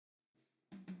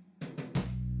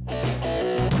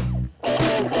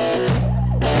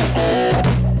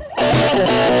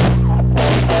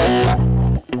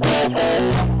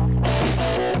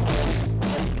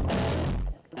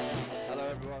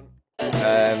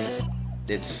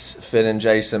It's Finn and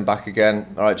Jason back again.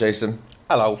 All right, Jason.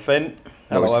 Hello, Finn.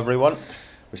 Hello, everyone.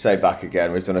 We say back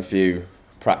again. We've done a few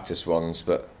practice ones,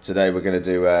 but today we're going to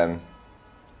do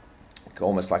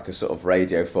almost like a sort of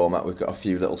radio format. We've got a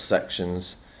few little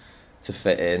sections to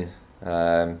fit in.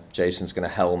 Jason's going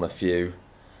to helm a few,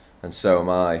 and so am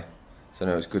I. So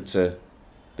no, it's good to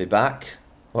be back.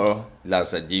 Well, as I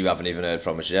said, you haven't even heard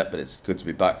from us yet, but it's good to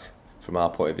be back from our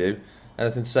point of view.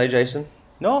 Anything to say, Jason?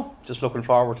 No, just looking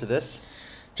forward to this.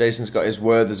 Jason's got his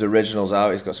Werther's Originals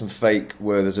out. He's got some fake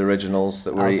Werther's Originals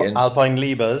that we're eating. Alpine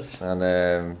Liebers.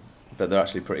 And but they're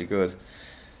actually pretty good.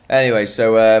 Anyway,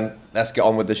 so let's get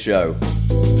on with the show.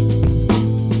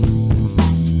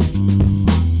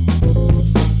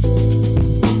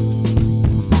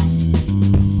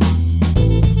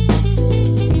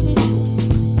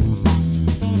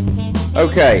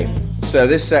 Okay, so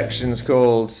this section's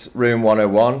called Room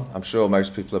 101. I'm sure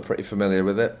most people are pretty familiar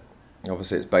with it.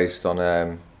 Obviously, it's based on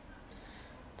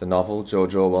the novel,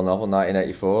 George Orwell novel,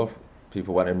 1984.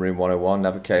 People went in Room 101,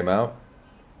 never came out,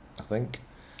 I think.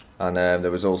 And there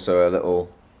was also a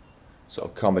little sort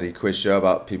of comedy quiz show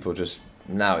about people just...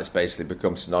 Now it's basically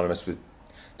become synonymous with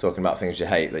talking about things you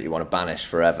hate that you want to banish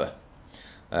forever.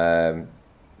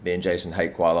 Me and Jason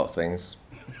hate quite a lot of things.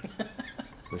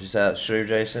 Would you say that's true,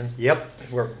 Jason? Yep,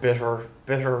 we're bitter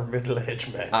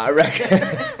middle-aged men. I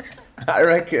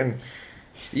reckon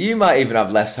you might even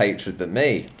have less hatred than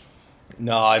me.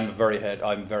 No, I've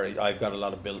got a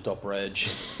lot of built-up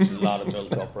rage.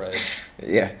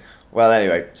 Yeah. Well,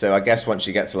 anyway, so I guess once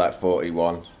you get to like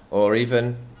 41 or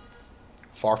even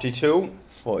 42.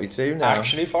 42 now.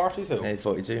 Actually, 42. Yeah,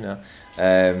 42 now.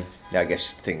 Yeah, I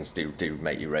guess things do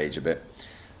make you rage a bit.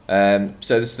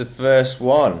 So this is the first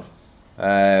one.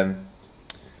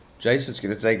 Jason's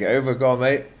going to take it over. Go on,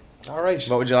 mate. All right.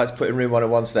 What would you like to put in Room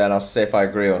 101 today, and I'll see if I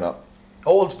agree or not.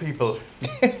 Old people.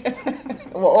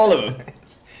 Well, all of them?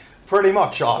 Pretty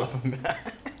much all of them.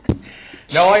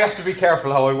 No, I have to be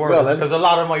careful how I word this, because a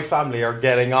lot of my family are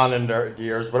getting on in their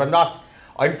years, but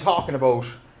I'm talking about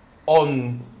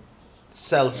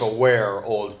self-aware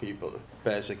old people,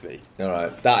 basically.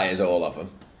 Alright, that is all of them.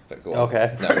 But go on.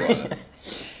 Okay. No, go on then.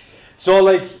 So,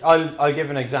 like, I'll give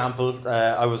an example.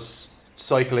 I was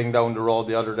cycling down the road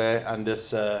the other day, and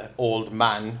this old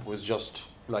man was just,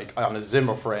 like, on a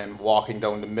Zimmer frame walking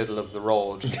down the middle of the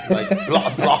road, like,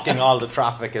 blocking all the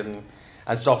traffic and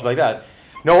stuff like that.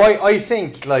 No, I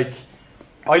think, like,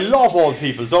 I love old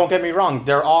people, don't get me wrong,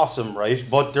 they're awesome, right?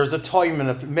 But there's a time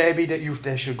and maybe that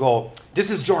they should go,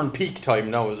 this is during peak time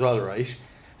now as well, right?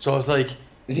 So I was like,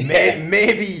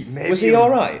 maybe... Was he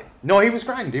alright? No, he was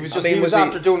grand. He was just, he was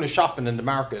after doing the shopping in the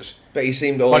market. But he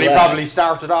seemed all But he there. probably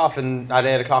started off at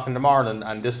 8 o'clock in the morning,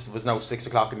 and this was now 6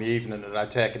 o'clock in the evening, and it had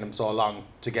taken him so long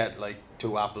to get, like,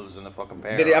 2 apples and a fucking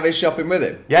pear. Did he have his shopping with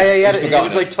him? Yeah. He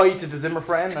was, like, tied to the Zimmer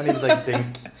frame, and he was like,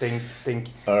 think.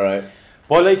 Alright.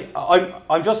 But, like,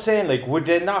 I'm just saying, like, would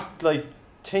they not, like,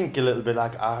 think a little bit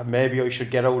like, maybe I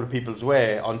should get out of people's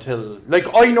way until... Like,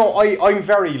 I know, I'm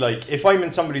very, like, if I'm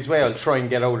in somebody's way, I'll try and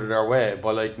get out of their way.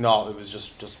 But, like, no, it was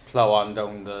just plough on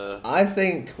down the... I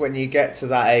think when you get to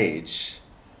that age,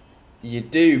 you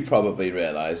do probably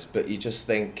realise, but you just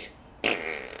think...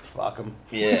 Fuck him.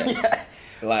 Yeah.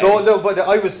 Like, so, no, but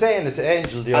I was saying it to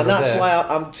Angel the other day. And that's why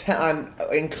I'm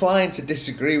inclined to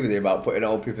disagree with you about putting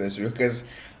old people in this room, because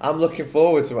I'm looking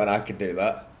forward to when I can do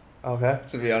that. Okay.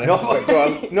 To be honest. No, But go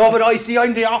on. no, but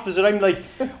I'm the opposite. I'm like,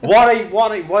 what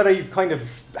I kind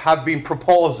of have been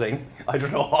proposing, I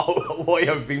don't know why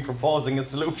I've been proposing a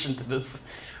solution to this,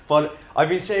 but I've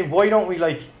been saying, why don't we,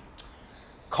 like,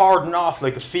 cordon off,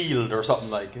 like, a field or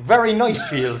something, like, a very nice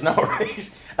field now,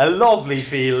 right? A lovely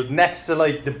field next to,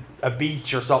 like, a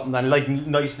beach or something, and, like,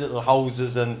 nice little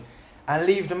houses, and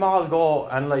leave them all go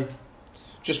and, like,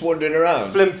 just wandering around.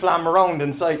 Flim-flam around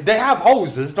inside. They have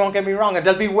houses, don't get me wrong, and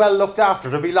they'll be well looked after.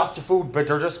 There'll be lots of food, but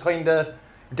they're just kind of...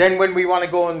 Then when we want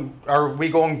to we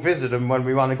go and visit them when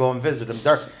we want to go and visit them.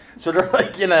 They're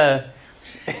like in a...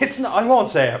 It's not... I won't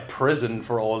say a prison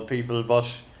for old people, but...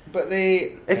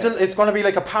 It's going to be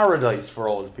like a paradise for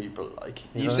old people. Like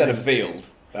you said a field.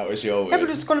 That was your word. Yeah, but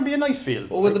it's going to be a nice field.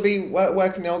 Well, will there be...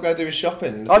 Where can the old guy do his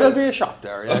shopping? Oh, there'll be a shop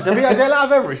there, yeah. They'll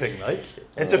have everything, like.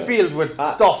 It's a field with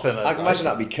stuff in it. I can imagine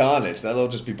that'd be carnage. They'll all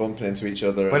just be bumping into each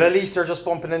other. But at least they're just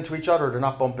bumping into each other. They're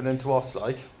not bumping into us,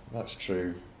 like. That's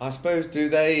true. I suppose,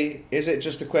 is it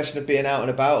just a question of being out and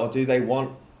about, or do they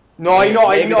want... No, I know.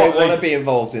 Maybe they want to be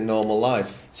involved in normal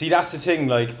life. See, that's the thing,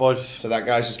 like, but... So that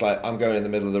guy's just like, I'm going in the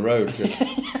middle of the road because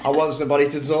I want somebody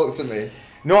to talk to me.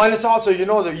 No, and it's also,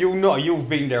 you've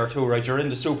been there too, right? You're in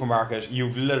the supermarket,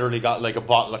 you've literally got like a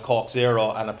bottle of Coke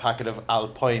Zero and a packet of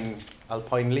Alpine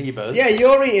Alpine Liebes. Yeah,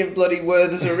 you're eating bloody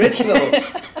Werther's original,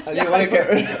 and you want to get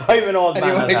rid. I'm an old And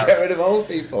man. you want to at get heart. rid of old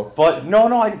people. But no,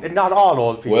 not all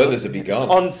old people. Werther's would be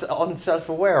gone.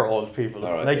 Unself-aware old people.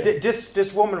 All right, like yeah.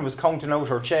 this woman was counting out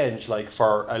her change like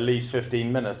for at least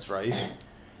 15 minutes, right?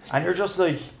 And you're just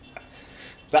like,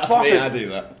 That's fuck me. it. I do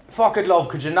that. fuck it, love,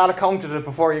 could you not have counted it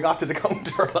before you got to the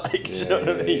counter? Like, do you know what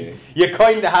I Yeah, mean? You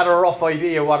kind of had a rough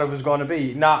idea what it was going to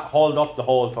be, not hold up the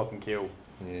whole fucking queue.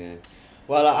 Yeah.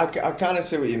 Well, I kind of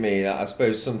see what you mean. I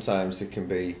suppose sometimes it can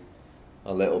be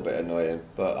a little bit annoying,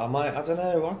 but I don't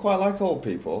know, I quite like old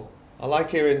people. I like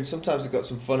hearing, sometimes they've got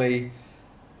some funny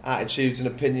attitudes and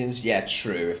opinions. Yeah,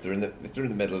 true, if they're in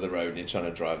the middle of the road and you're trying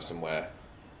to drive somewhere,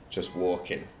 just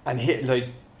walking. And here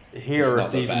It's not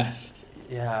it's the even, best.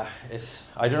 yeah,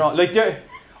 I don't know, like, I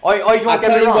don't I'll get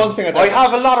tell me you wrong. one thing I don't- I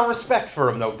have a lot of respect for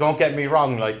him, though, don't get me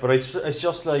wrong, like, but it's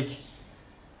just like,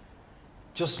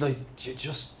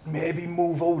 just maybe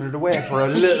move out of the way for a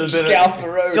little Just bit. get off the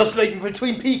road. Just like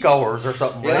between peak hours or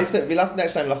something, right? Next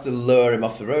time we'll have to lure him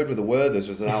off the road with the Werther's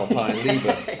with an Alpine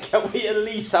Liebe. Can we at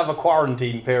least have a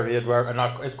quarantine period where,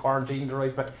 is quarantine the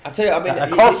right? But I tell you, I mean, a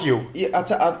curfew.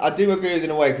 I do agree with you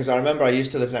in a way, because I remember I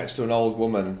used to live next to an old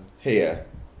woman here.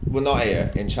 Well, not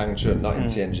here, in Changchun, not in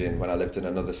Tianjin, when I lived in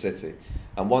another city.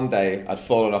 And one day I'd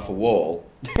fallen off a wall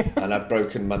and I'd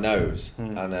broken my nose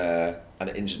and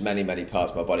it injured many, many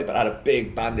parts of my body, but I had a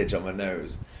big bandage on my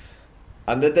nose.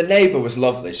 And the neighbour was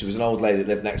lovely. She was an old lady that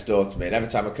lived next door to me, and every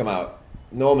time I come out,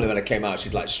 normally when I came out,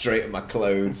 she'd like straighten my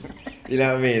clothes. You know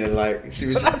what I mean? And like, she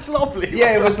was But that's lovely.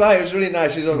 yeah, it was really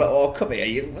nice. She was always like, "Oh, come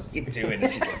here, what are you doing?"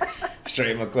 And she's like,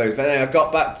 straighten my clothes. But then I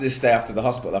got back to this day after the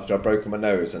hospital after I'd broken my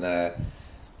nose,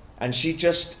 and she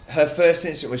just, her first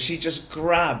instinct was she just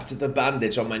grabbed the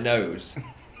bandage on my nose,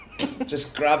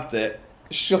 just grabbed it,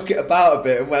 shook it about a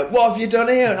bit, and went, "What have you done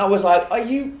here?" And I was like,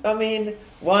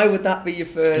 why would that be your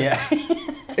first? Yeah.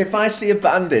 If I see a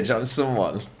bandage on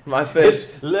someone, my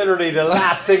first. It's literally the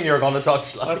last thing you're going to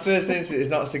touch. My Like. first instinct is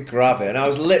not to grab it, and I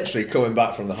was literally coming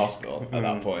back from the hospital at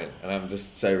that point, and I'm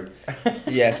just so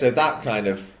that kind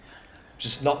of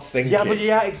just not thinking. Yeah, but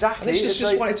yeah, exactly. And she It's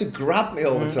just like- wanted to grab me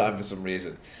all the time for some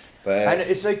reason. But And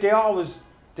it's like they always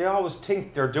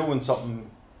think they're doing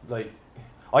something, like,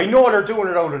 I know they're doing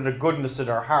it out of the goodness of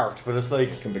their heart, but it's like,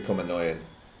 it can become annoying.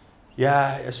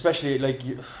 yeah, especially like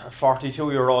a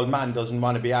 42-year-old man doesn't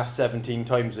want to be asked 17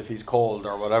 times if he's cold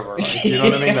or whatever. Like, you know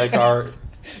what I mean? Like, or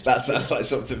That sounds like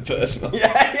something personal.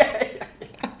 yeah.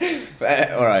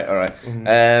 But, all right.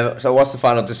 So what's the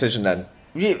final decision then?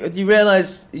 You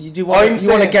realise you want to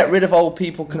saying- get rid of old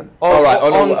people.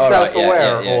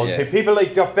 Unself-aware old yeah. people. People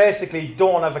like that basically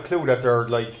don't have a clue that they're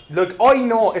like. Look, I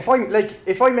know if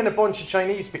I'm in a bunch of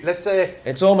Chinese people. Let's say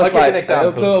It's almost I'll give like an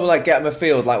example. it'll like get them a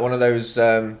field, like one of those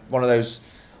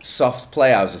soft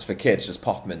playhouses for kids. Just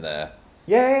pop them in there.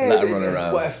 Yeah, Let 'em run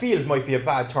around. well, a field might be a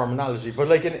bad terminology, but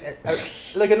like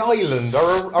like an island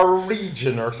or a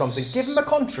region or something. Give them a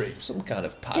country. Some kind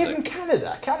of paddock. Give them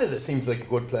Canada. Canada seems like a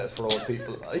good place for old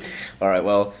people. Like. All right.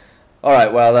 Well.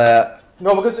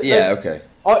 No, because Yeah. like, Okay.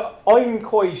 I'm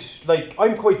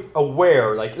quite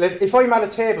aware. Like, if I'm at a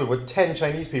table with 10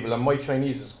 Chinese people and my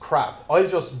Chinese is crap, I'll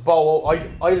just bow.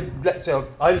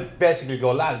 I'll basically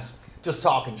go, lads, just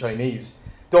talk in Chinese.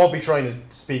 Don't be trying to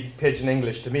speak pidgin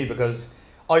English to me because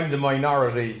I'm the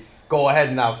minority. Go ahead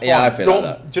and have fun. Yeah, I feel like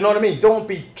that. Do you know what I mean? Don't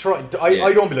be trying. Yeah.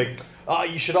 I don't be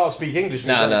like, you should all speak English.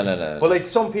 No. But like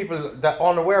some people, that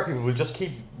unaware people, will just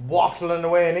keep waffling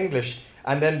away in English,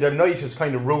 and then their night is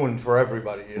kind of ruined for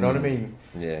everybody. You know what I mean?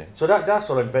 Yeah. So that's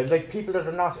what I'm. Like people that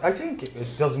are not. I think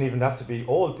it doesn't even have to be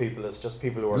old people. It's just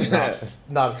people who are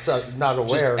not aware.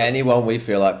 Just anyone we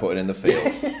feel like putting in the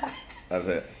field. That's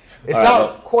it. It's All not right,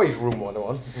 well- quite room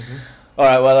 101. All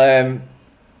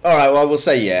right, well, we'll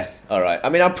say yeah. All right. I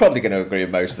mean, I'm probably going to agree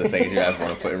with most of the things you ever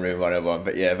want to put in room 101,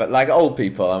 but yeah, but like old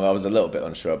people, I was a little bit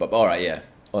unsure about. But all right, yeah,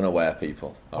 unaware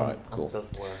people. All right, cool.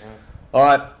 Self-aware, yeah.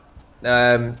 All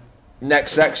right,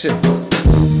 next section.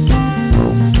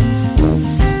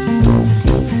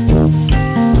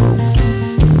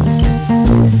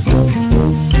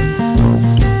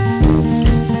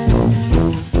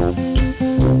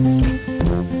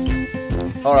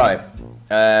 All right,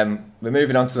 we're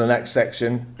moving on to the next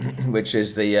section, which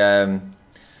is the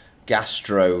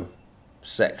gastro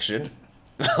section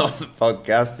of the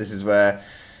podcast. This is where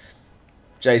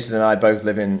Jason and I both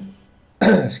live in,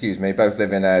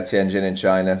 Tianjin in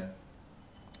China.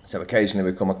 So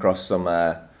occasionally we come across some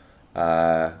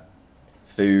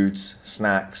foods,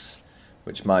 snacks,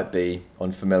 which might be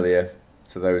unfamiliar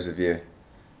to those of you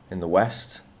in the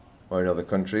West or in other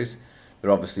countries.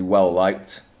 They're obviously well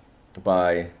liked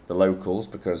by the locals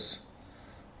because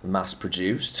mass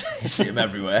produced. You see them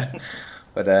everywhere.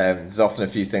 But there's often a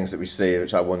few things that we see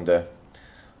which I wonder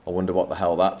what the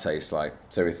hell that tastes like.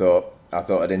 So I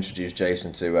thought I'd introduce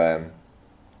Jason to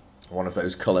one of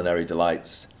those culinary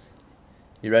delights.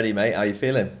 You ready, mate? How you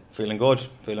feeling? Feeling good.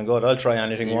 I'll try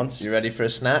anything once. You ready for a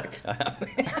snack?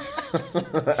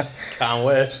 Can't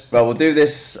wait. Well, we'll do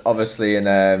this obviously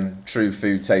in true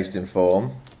food tasting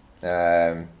form.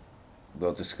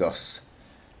 We'll discuss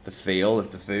the feel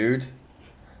of the food,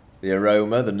 the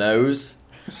aroma, the nose,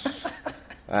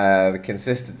 the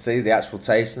consistency, the actual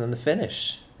taste, and then the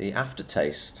finish, the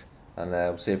aftertaste. And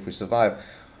we'll see if we survive.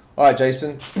 All right,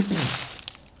 Jason.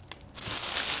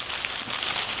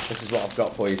 This is what I've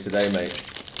got for you today, mate.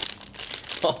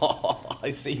 Oh,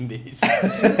 I've seen these.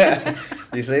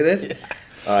 You see this? Yeah.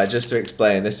 All right, just to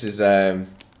explain, this is...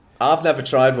 I've never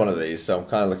tried one of these, so I'm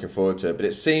kind of looking forward to it. But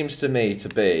it seems to me to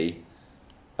be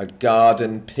a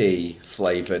garden pea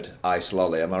flavoured ice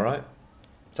lolly. Am I right?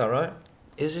 Is that right?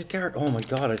 Is it garden? Oh my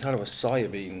god, I thought it was soya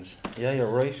beans. Yeah,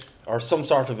 you're right. Or some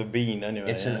sort of a bean, anyway.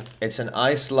 It's an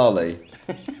ice lolly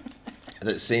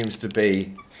that seems to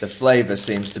be... The flavour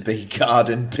seems to be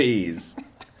garden peas.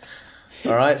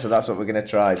 All right, so that's what we're going to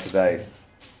try today.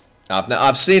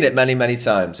 I've seen it many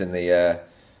times in the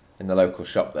local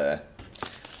shop there.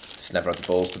 Just never had the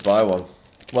balls to buy one.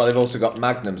 Well, they've also got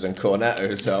Magnums and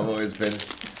Cornettos, so I've always been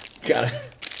kind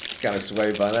of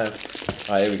swayed by them.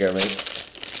 All right, here we go, mate.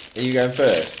 Are you going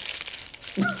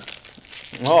first?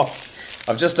 Oh,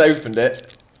 I've just opened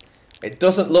it. It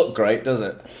doesn't look great, does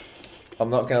it? I'm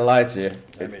not going to lie to you.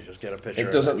 let me just get a picture.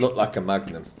 It doesn't look like a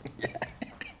Magnum.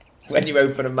 When you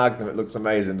open a Magnum, it looks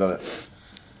amazing, doesn't it?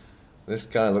 This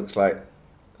kind of looks like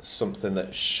something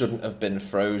that shouldn't have been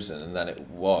frozen and then it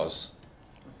was.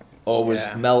 Or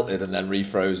was melted and then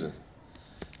refrozen.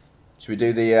 Should we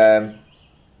do the...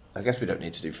 I guess we don't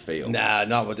need to do feel. Nah,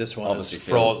 not with this one. Obviously it's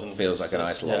frozen. Feels like an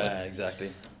ice lolly. Yeah, exactly.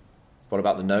 What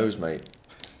about the nose, mate?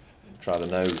 Try the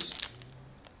nose.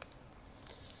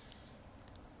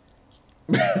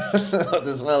 What's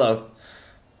the smell of?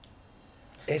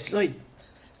 It's like...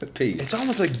 The peas. It's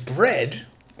almost like bread.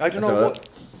 I don't know what...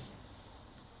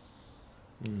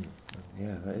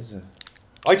 Yeah, that is a...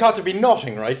 I thought it'd be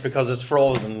nothing, right? Because it's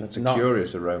frozen. That's a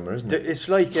curious aroma, isn't it? It's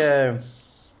like...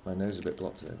 My nose is a bit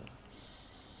blocked today.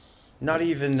 Not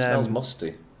even... It smells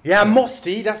musty. Yeah,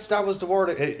 musty. That was the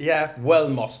word. Yeah, well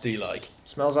musty, like. It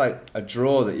smells like a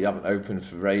drawer that you haven't opened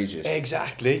for ages.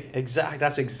 Exactly.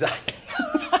 That's exactly...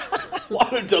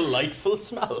 What a delightful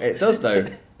smell. It does, though.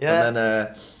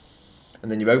 Yeah. And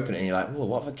then you open it and you're like, whoa,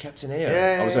 what have I kept in here?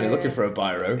 Yeah, I was only looking for a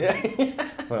biro. Yeah.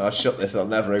 Well, I'll shut this, I'll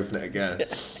never open it again.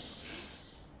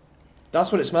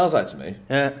 That's what it smells like to me.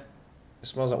 Yeah. It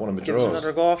smells like one of my Give us drawers.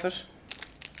 another go off it.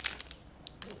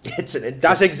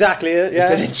 That's exactly it, yeah.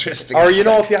 It's an interesting... Or, you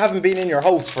know, if you haven't been in your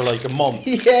house for like a month.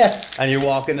 Yeah. And you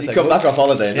walk in, it's you like... come back off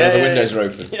holiday and all the windows are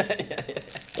open. Yeah.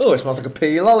 Oh, it smells like a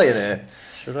pea lolly in here.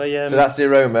 Should I... So that's the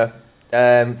aroma.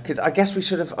 Cause I guess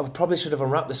I probably should have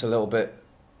unwrapped this a little bit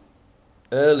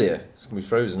earlier. It's going to be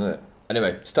frozen, isn't it?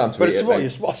 Anyway, it's time to But eat it. you're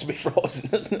supposed to be frozen,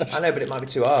 isn't it? I know, but it might be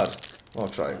too hard. I'll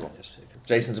try it.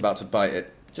 Jason's about to bite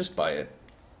it. Just bite it.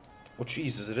 Oh,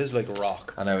 Jesus, it is like a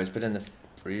rock. I know, it's been in the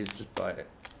freezer. Just bite it.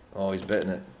 Oh, he's bitten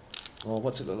it. Oh,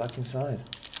 what's it look like inside?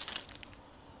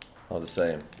 Oh, the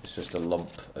same. It's just a lump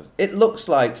of... It looks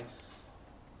like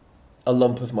a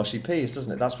lump of mushy peas,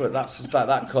 doesn't it? That's just like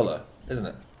that colour, isn't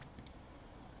it?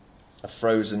 A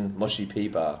frozen mushy pea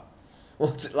bar.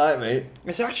 What's it like, mate?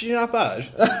 It's actually not bad.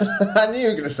 I knew you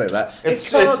were going to say that. It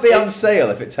can't be on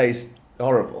sale if it tastes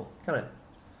horrible, can it?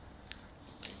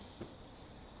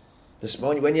 The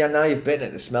smell, now you've bitten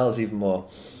it, the smell is even more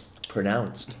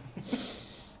pronounced.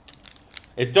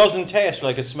 It doesn't taste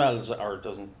like it smells, or it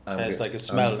doesn't taste like it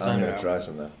smells. I'm going to try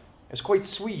some now. It's quite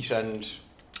sweet and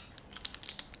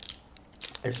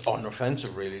it's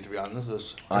unoffensive, really, to be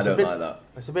honest. I don't like that.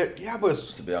 It's a bit, yeah, but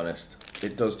to be honest,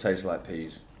 it does taste like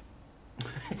peas.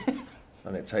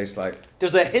 And it tastes like...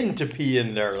 There's a hint of pea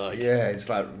in there, like. Yeah, it's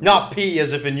like... Not pea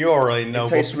as if in urine, no. It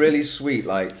tastes really sweet,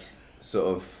 like,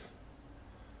 sort of...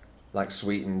 Like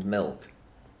sweetened milk.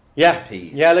 Yeah.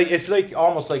 Peas. Yeah, like it's like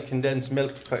almost like condensed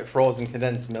milk, frozen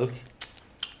condensed milk.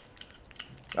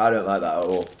 I don't like that at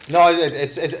all. No,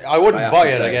 it's I wouldn't buy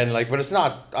it again, like, but it's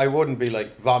not... I wouldn't be,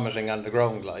 like, vomiting on the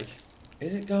ground, like.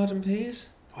 Is it garden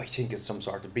peas? I think it's some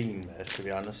sort of bean, mate, to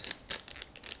be honest.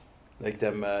 Like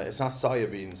them, it's not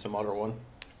soya beans, some other one.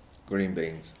 Green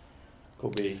beans.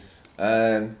 Could be.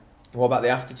 What about the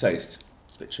aftertaste?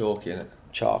 It's a bit chalky, isn't it?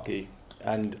 Chalky.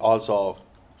 And also...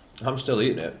 I'm still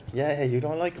eating it. Yeah, you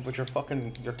don't like it, but you're tacking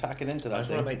into that I just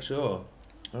thing. want to make sure.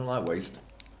 I don't like waste.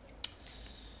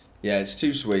 Yeah, it's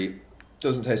too sweet.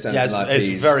 Doesn't taste anything like it's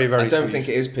peas. very, very I don't sweet. think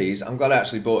it is peas. I'm glad I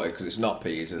actually bought it because it's not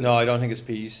peas, is No, it? I don't think it's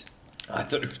peas. I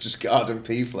thought it was just garden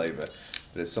pea flavour,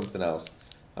 but it's something else.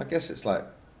 I guess it's like,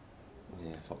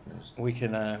 yeah, fuck knows. We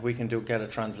can get a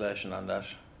translation on that.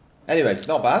 Anyway,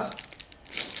 not bad.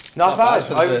 Not bad.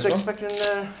 for the I was first one.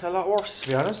 expecting a lot worse, to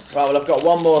be honest. Right, well, I've got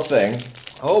one more thing.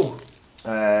 Oh,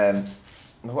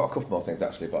 I've got a couple more things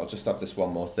actually, but I'll just have this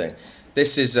one more thing.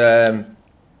 This is a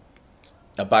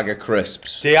bag of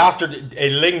crisps. the after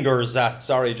it lingers. That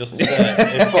sorry, just to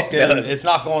say, it's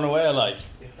not going away. Like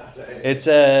it's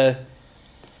I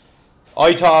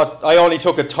thought I only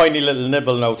took a tiny little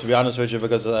nibble now, to be honest with you,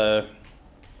 because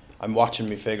I'm watching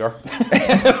me figure.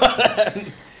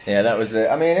 Yeah, that was it.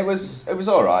 I mean, it was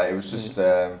all right. It was just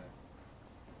yeah,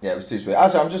 it was too sweet.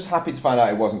 Actually, I'm just happy to find out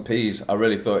it wasn't peas. I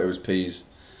really thought it was peas,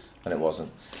 and it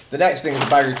wasn't. The next thing is a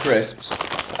bag of crisps,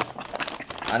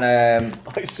 and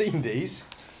I've seen these.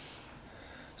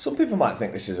 some people might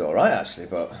think this is all right actually,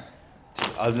 but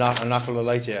I'm not gonna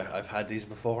lie to you. I've had these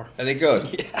before. are they good?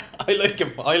 Yeah, I like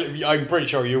them. I'm pretty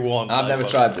sure you won't. I've never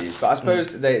tried these, but I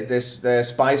suppose they're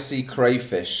spicy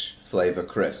crayfish flavour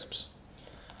crisps.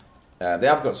 They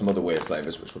have got some other weird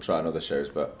flavours, which we'll try on other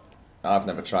shows, but I've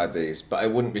never tried these. But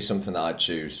it wouldn't be something that I'd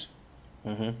choose.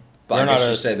 Mm-hmm. But You're I guess not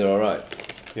you say they're all right.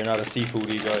 You're not a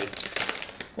seafoody guy.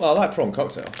 Well, I like prawn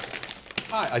cocktail.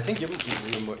 I think you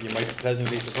might be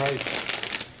pleasantly surprised.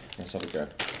 Let's have a go.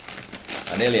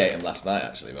 I nearly ate them last night,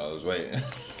 actually, while I was waiting.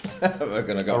 We're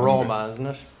gonna go. Aroma, isn't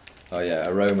it? Oh yeah,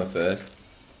 aroma first.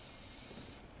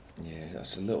 Yeah,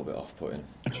 that's a little bit off-putting.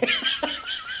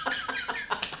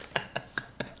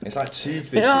 It's like too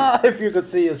fishy. Yeah, if you could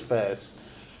see his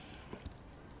face.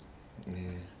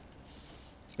 Yeah.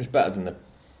 It's better than the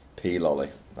pea lolly.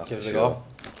 That's Give for it a sure.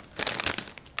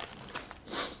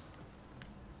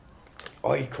 go.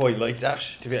 I quite like that.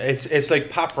 It's like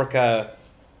paprika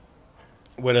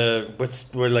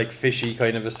with like fishy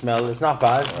kind of a smell. It's not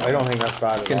bad. I don't think that's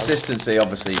bad at all. Consistency,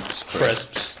 obviously, crisps.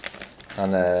 Crisps.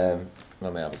 And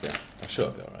let me have a go. I'm sure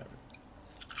it'll be alright.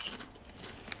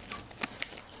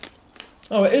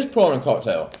 Oh, it is prawn and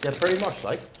cocktail. Yeah, pretty much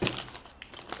like.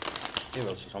 Give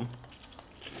us some.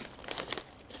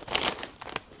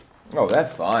 Oh, they're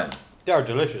fine. They are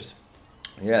delicious.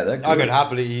 Yeah, they're good. I could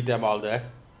happily eat them all day.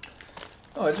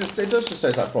 Oh, it does just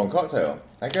taste like prawn cocktail.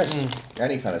 I guess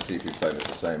any kind of seafood flavour's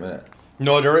the same, isn't it?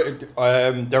 No, there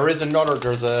is another.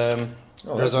 There's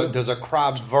that's good. there's a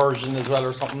crab version as well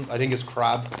or something. I think it's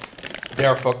crab. They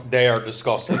are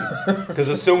disgusting. Because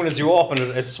as soon as you open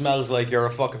it, it smells like you're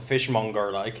a fucking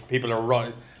fishmonger. Like people are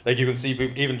running. Like you can see,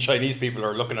 even Chinese people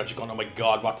are looking at you, going, "Oh my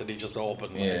god, what did he just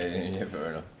open?" Like, Yeah,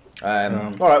 fair enough.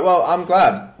 All right, well, I'm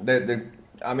glad.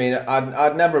 I mean,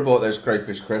 I'd never have bought those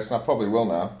crayfish crisps. I probably will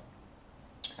now.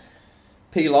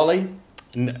 Pea lolly.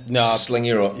 No, Sling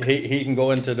your up. he can go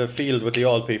into the field with the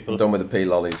old people. I'm done with the pea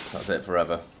lollies. That's it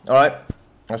forever. All right,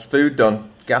 that's food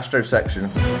done. Gastro section.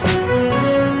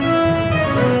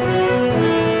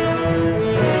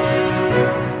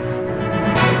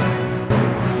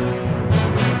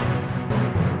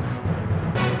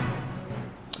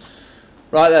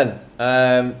 Right then,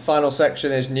 final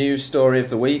section is news story of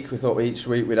the week. We thought each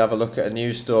week we'd have a look at a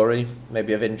news story,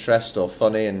 maybe of interest or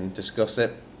funny, and discuss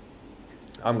it.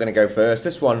 I'm going to go first.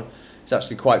 This one is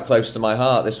actually quite close to my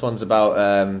heart. This one's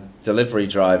about delivery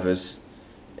drivers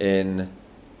in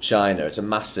China. It's a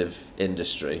massive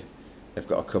industry. They've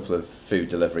got a couple of food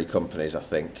delivery companies, I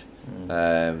think.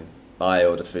 I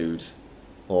order food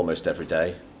almost every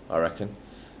day, I reckon.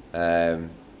 And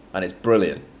it's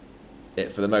brilliant.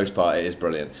 For the most part, it is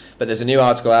brilliant. But there's a new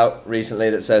article out recently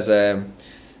that says that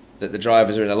the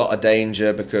drivers are in a lot of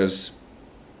danger because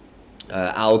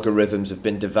algorithms have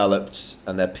been developed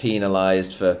and they're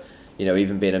penalised for,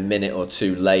 even being a minute or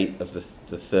two late of the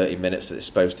 30 minutes that it's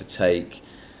supposed to take,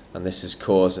 and this is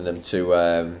causing them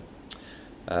to,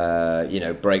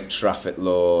 break traffic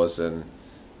laws and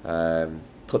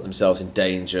put themselves in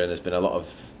danger. And there's been a lot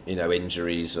of,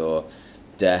 injuries or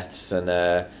deaths, and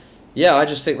I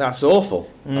just think that's awful.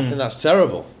 I think that's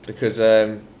terrible because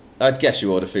I'd guess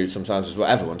you order food sometimes as well.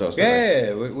 Everyone does, don't they?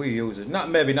 Yeah, we use it.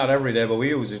 Maybe not every day, but we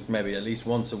use it maybe at least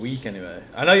once a week anyway.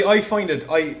 And I find it.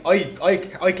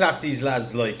 I class these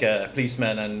lads like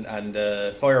policemen and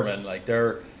firemen. Like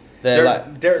they're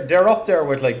up there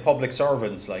with like public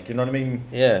servants. Like, you know what I mean?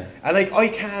 Yeah. And like I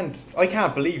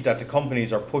can't believe that the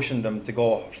companies are pushing them to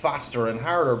go faster and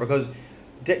harder because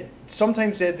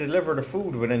sometimes they deliver the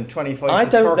food within 25 I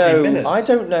to don't 30 know. minutes. I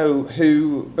don't know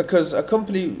who, because a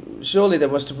company, surely there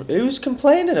must have. Who's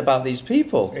complaining about these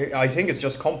people? I think it's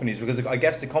just companies, because I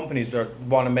guess the companies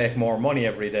want to make more money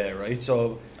every day, right?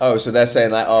 So So they're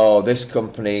saying like, oh, this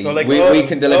company, So like we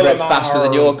can deliver it Ulleman faster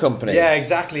than or- your company. Yeah,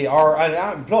 exactly.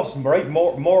 And plus, right,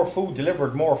 more food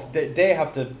delivered, they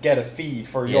have to get a fee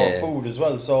for your Yeah. food as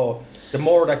well. So the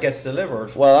more that gets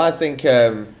delivered. Well, I think,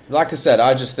 like I said,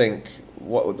 I just think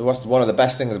what's one of the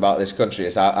best things about this country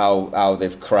is how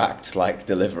they've cracked like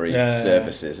delivery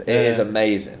services. It is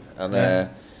amazing, and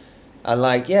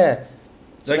like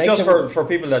Like just for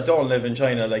people that don't live in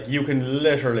China, like you can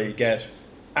literally get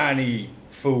any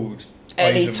food,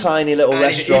 any item, tiny little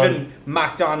restaurant, even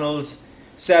McDonald's,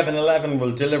 7-Eleven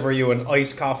will deliver you an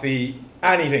iced coffee,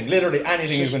 anything, literally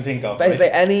anything you can think of. basically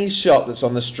right? any shop that's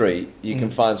on the street, you can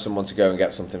find someone to go and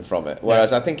get something from it.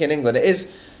 Whereas I think in England it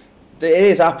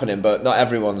is happening, but not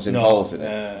everyone's involved in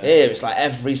it. Here it's like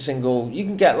every single, you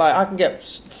can get like, I can get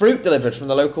fruit delivered from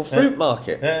the local fruit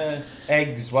market.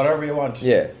 Eggs, whatever you want.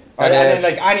 Yeah. And then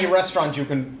like any restaurant you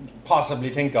can possibly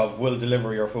think of will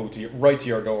deliver your food right to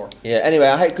your door. Yeah. Anyway,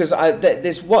 I hate because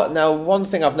one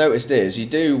thing I've noticed is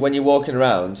when you're walking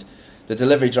around, the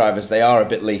delivery drivers, they are a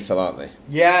bit lethal, aren't they?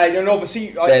 Yeah, I don't know, but see,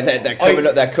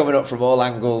 they're coming up from all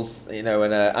angles, you know,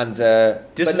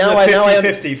 this but is now a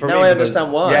 50-50 for me. Now I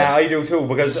understand why. Yeah, I do too,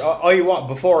 because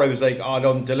before I was like,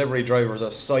 them delivery drivers are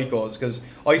psychos, because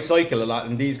I cycle a lot,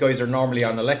 and these guys are normally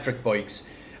on electric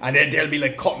bikes, and they'll be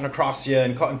like cutting across you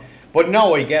and cutting. But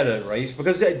now I get it, right?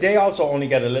 Because they also only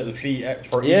get a little fee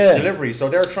for each delivery, so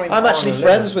they're trying to. I'm actually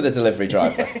friends with a delivery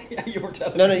driver. Yeah, you were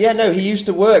telling me. No, he used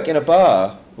to work in a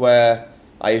bar where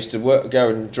I used to go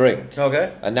and drink.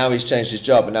 Okay. And now he's changed his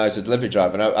job, and now he's a delivery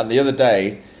driver. And the other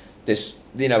day, this,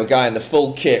 a guy in the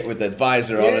full kit with the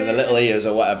visor on and the little ears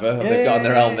or whatever, and they've got on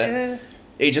their helmet.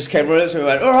 He just came running to me and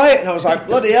went, all right. And I was like,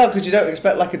 bloody hell, because you don't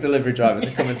expect like a delivery driver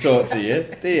to come and talk to you,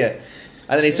 do you?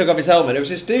 And then he took off his helmet. It was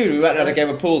this dude. We went and had a game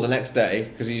of pool the next day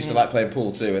because he used to like playing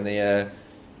pool too.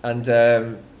 And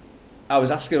I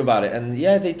was asking him about it, and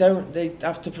they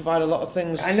have to provide a lot of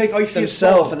things and like I feel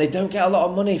themselves, and they don't get a lot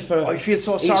of money for. I feel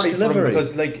so sorry for him,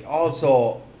 because like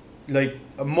also like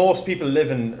most people live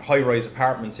in high-rise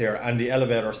apartments here, and the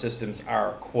elevator systems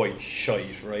are quite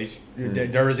shite, right?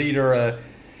 There is either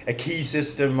a key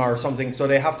system or something, so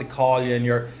they have to call you, and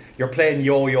you're playing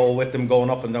yo-yo with them going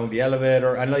up and down the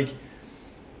elevator, and like.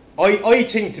 I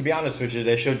think, to be honest with you,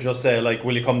 they should just say, like,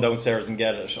 will you come downstairs and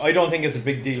get it? I don't think it's a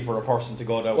big deal for a person to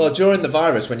go down. Well, during the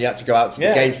virus, when you had to go out to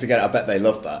the gates to get it, I bet they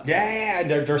loved that. Yeah,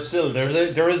 and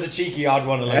there is a cheeky odd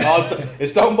one, like, also,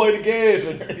 it's down by the gate,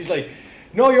 and he's like,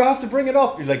 no, you have to bring it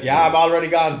up. He's like, yeah, I'm already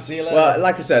gone, see you later. Well,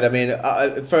 like I said, I mean,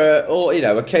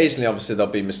 occasionally, obviously,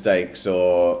 there'll be mistakes,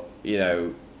 or,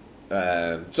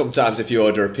 sometimes if you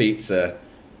order a pizza,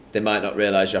 they might not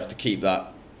realise you have to keep that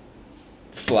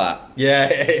flat.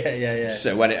 Yeah.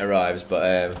 So when it arrives,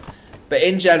 but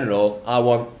in general, I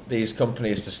want these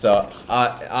companies to start.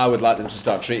 I would like them to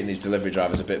start treating these delivery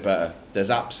drivers a bit better.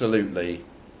 There's absolutely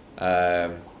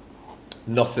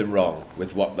nothing wrong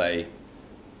with what they.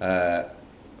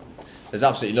 There's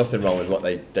absolutely nothing wrong with what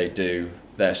they do.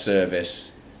 Their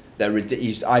service. They're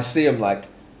ridiculous. I see them like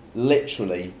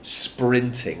literally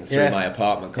sprinting through my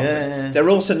apartment complex. They're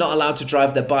also not allowed to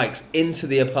drive their bikes into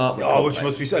the apartment complex. Which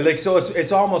must be so, like, so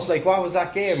it's almost like, what was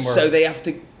that game where so they have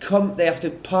to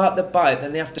park the bike,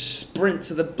 then they have to sprint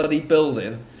to the bloody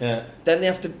building, then they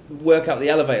have to work out the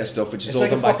elevator stuff, which is all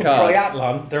like done by fucking cars.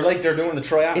 triathlon. They're doing the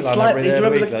triathlon. It's like, every do day you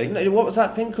of the remember week, what was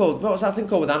that thing called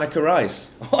with Annika Rice?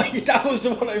 That was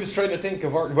the one I was trying to think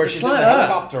of, where she's like in the that.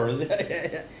 helicopter.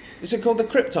 Is it called the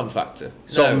Krypton Factor?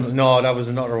 No, that was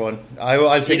another one.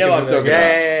 I'll think you know what I'm talking about.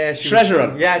 Yeah. Treasure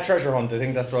Hunt. Yeah, Treasure Hunt. I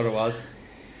think that's what it was.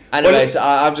 Anyways,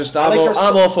 I'm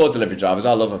all for delivery drivers.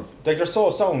 I love them. Like, they're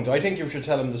so sound. I think you should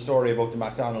tell him the story about the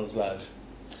McDonald's lad.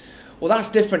 Well, that's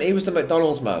different. He was the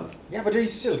McDonald's man. Yeah, but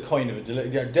he's still kind of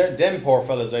a them poor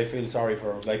fellas. I feel sorry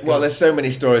for him. Like, well, there's so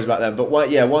many stories about them. But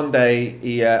one day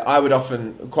I would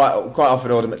quite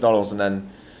often order McDonald's and then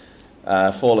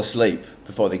fall asleep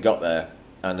before they got there.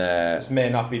 And this may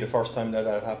not be the first time that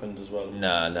happened as well.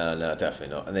 No,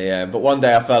 definitely not. And but one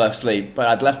day I fell asleep, but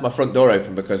I'd left my front door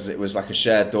open because it was like a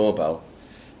shared doorbell,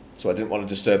 so I didn't want to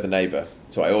disturb the neighbour.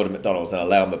 So I ordered McDonald's and I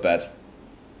lay on my bed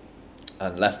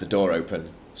and left the door open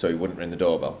so he wouldn't ring the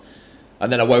doorbell.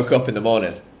 And then I woke up in the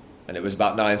morning and it was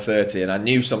about 9:30 and I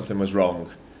knew something was wrong.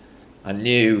 I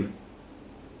knew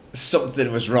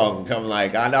something was wrong. I'm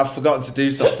like, I've forgotten to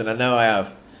do something. I know I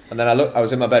have. And then I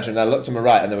was in my bedroom, and I looked to my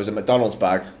right, and there was a McDonald's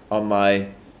bag on my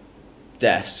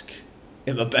desk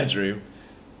in my bedroom,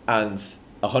 and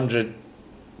 100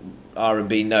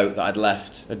 R&B note that I'd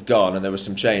left had gone, and there was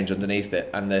some change underneath it.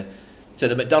 And the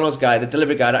McDonald's guy, the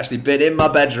delivery guy, had actually been in my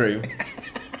bedroom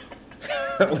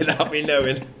without me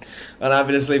knowing, and I'd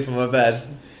been asleep on my bed.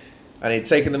 And he'd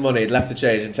taken the money, he'd left the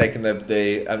change, and taken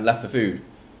and left the food,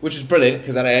 which was brilliant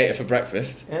because then I ate it for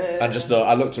breakfast. And just thought,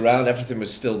 I looked around, everything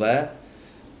was still there.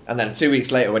 And then 2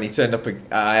 weeks later, when he turned up,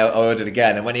 I ordered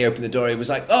again. And when he opened the door, he was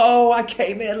like, "Oh, I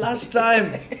came here last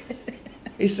time."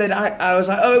 He said, I was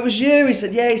like, "Oh, it was you." He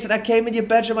said, "Yeah." He said, "I came in your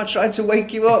bedroom. I tried to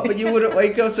wake you up, but you wouldn't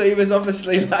wake up." So he was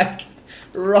obviously like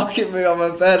rocking me on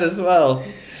my bed as well.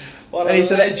 And he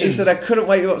said, "I couldn't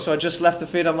wake you up, so I just left the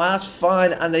food." I'm like, "That's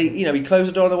fine." And then he closed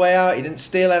the door on the way out. He didn't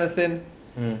steal anything.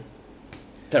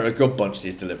 They're a good bunch,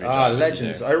 these delivery drivers.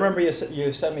 Legends. I remember you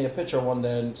sent me a picture one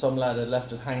day and some lad had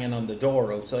left it hanging on the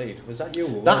door outside. Was that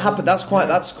you? That happened. That's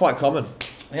quite common.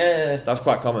 Yeah. That's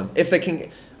quite common. If they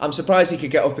can, I'm surprised he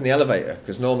could get up in the elevator,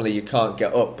 because normally you can't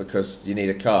get up because you need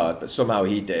a card, but somehow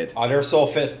he did. Oh, they're so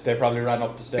fit, they probably ran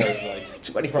up the stairs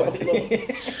like 24th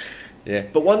floor. Yeah.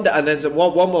 But one day, and then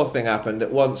one more thing happened.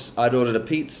 That once I'd ordered a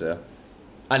pizza,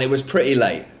 and it was pretty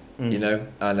late, you know,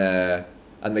 and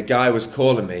the guy was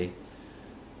calling me,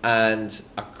 and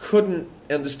I couldn't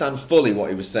understand fully what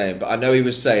he was saying, but I know he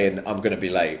was saying, "I'm going to be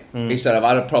late." He said, "I've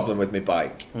had a problem with my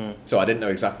bike," so I didn't know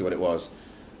exactly what it was.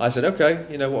 I said, "Okay,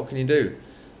 you know, what can you do?"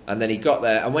 And then he got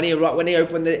there, and when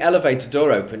the elevator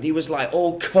door opened, he was like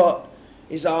all cut.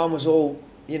 His arm was all,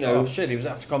 you know. Oh shit! He was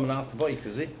after coming off the bike,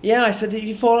 was he? Yeah, I said, "Did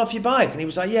you fall off your bike?" And he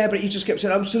was like, "Yeah," but he just kept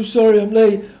saying, "I'm so sorry, I'm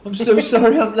late. I'm so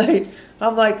sorry, I'm late."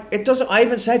 I'm like, "It doesn't." I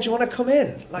even said, "Do you want to come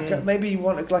in? Like, maybe you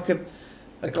want a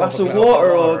glass of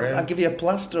water, or I'll give you a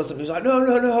plaster or something." He was like,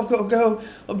 no, I've got to go.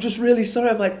 I'm just really sorry.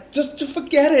 I'm like, just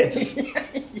forget it.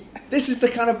 This is the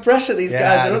kind of pressure these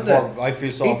guys are under. I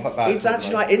feel so bad. He's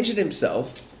actually like injured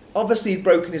himself. Obviously, he'd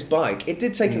broken his bike. It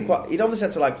did take him quite. He'd obviously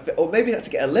had to or maybe he had to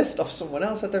get a lift off someone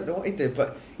else. I don't know what he did,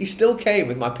 but he still came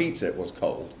with my pizza. It was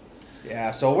cold.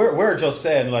 Yeah, so we're just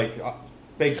saying, like,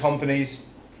 big companies,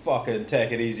 fucking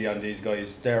take it easy on these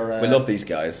guys. We love these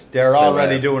guys. They're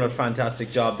already doing a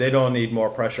fantastic job. They don't need more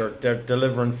pressure. They're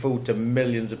delivering food to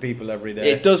millions of people every day.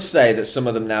 It does say that some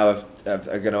of them now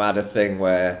are going to add a thing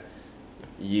where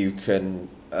you can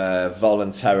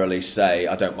voluntarily say,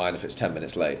 "I don't mind if it's 10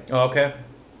 minutes late." Oh, okay.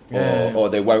 Yeah. Or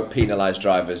they won't penalise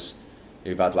drivers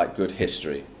who've had like good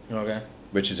history. Okay.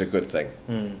 Which is a good thing.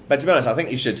 But to be honest, I think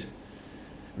you should.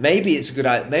 Maybe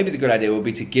the good idea would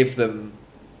be to give them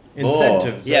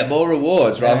incentives. More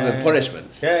rewards rather than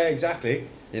punishments. Yeah, exactly.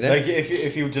 You know? Like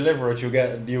if you deliver it, you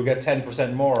get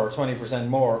 10% more or 20%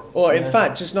 more. Or in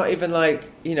fact, just not even like,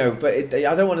 you know. But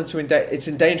I don't want them to. It's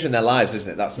endangering their lives,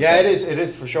 isn't it? That's the thing. It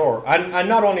is for sure. And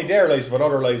not only their lives but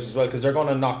other lives as well, because they're going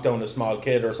to knock down a small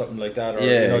kid or something like that, or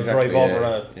exactly, drive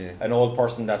over an old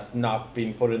person that's not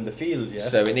been put in the field yet.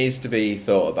 So it needs to be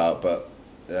thought about, but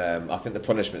I think the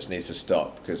punishments need to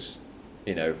stop, because,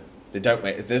 you know, they don't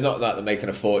make. There's not like they're making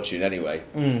a fortune anyway,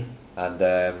 and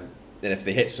then if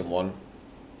they hit someone.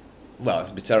 Well,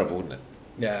 it'd be terrible, wouldn't it?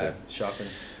 Yeah, shocking.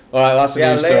 All right, that's a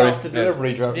news story. Lay off the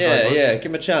delivery driver. Yeah, give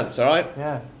him a chance, all right?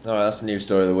 Yeah. All right, that's the news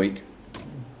story of the week.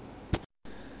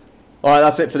 All right,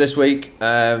 that's it for this week.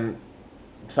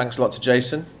 Thanks a lot to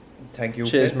Jason. Thank you.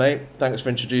 Cheers, mate. Thanks for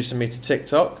introducing me to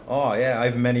TikTok. Oh, yeah, I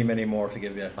have many, many more to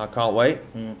give you. I can't wait.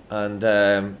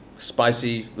 And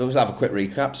spicy, let's have a quick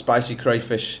recap. Spicy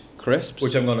crayfish crisps.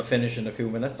 Which I'm going to finish in a few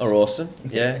minutes. Are awesome.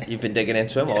 Yeah, you've been digging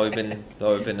into them while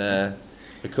we've been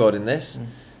recording this.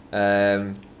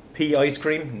 Pea ice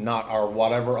cream, or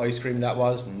whatever ice cream that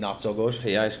was, not so good.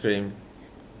 Pea ice cream,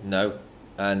 no.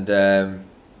 And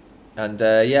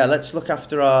let's look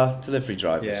after our delivery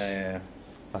drivers. Yeah.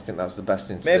 I think that's the best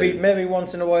thing to do. Maybe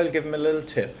once in a while give them a little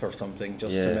tip or something,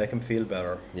 just to make them feel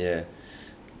better. Yeah.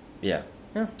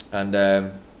 And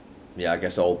I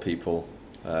guess old people.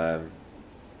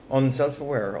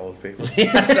 Unself-aware old people.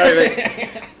 Yeah, sorry,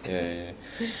 mate. Yeah.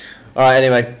 All right.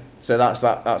 Anyway, so that's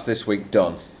that. That's this week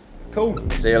done. Cool.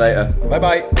 See you later.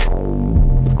 Bye-bye.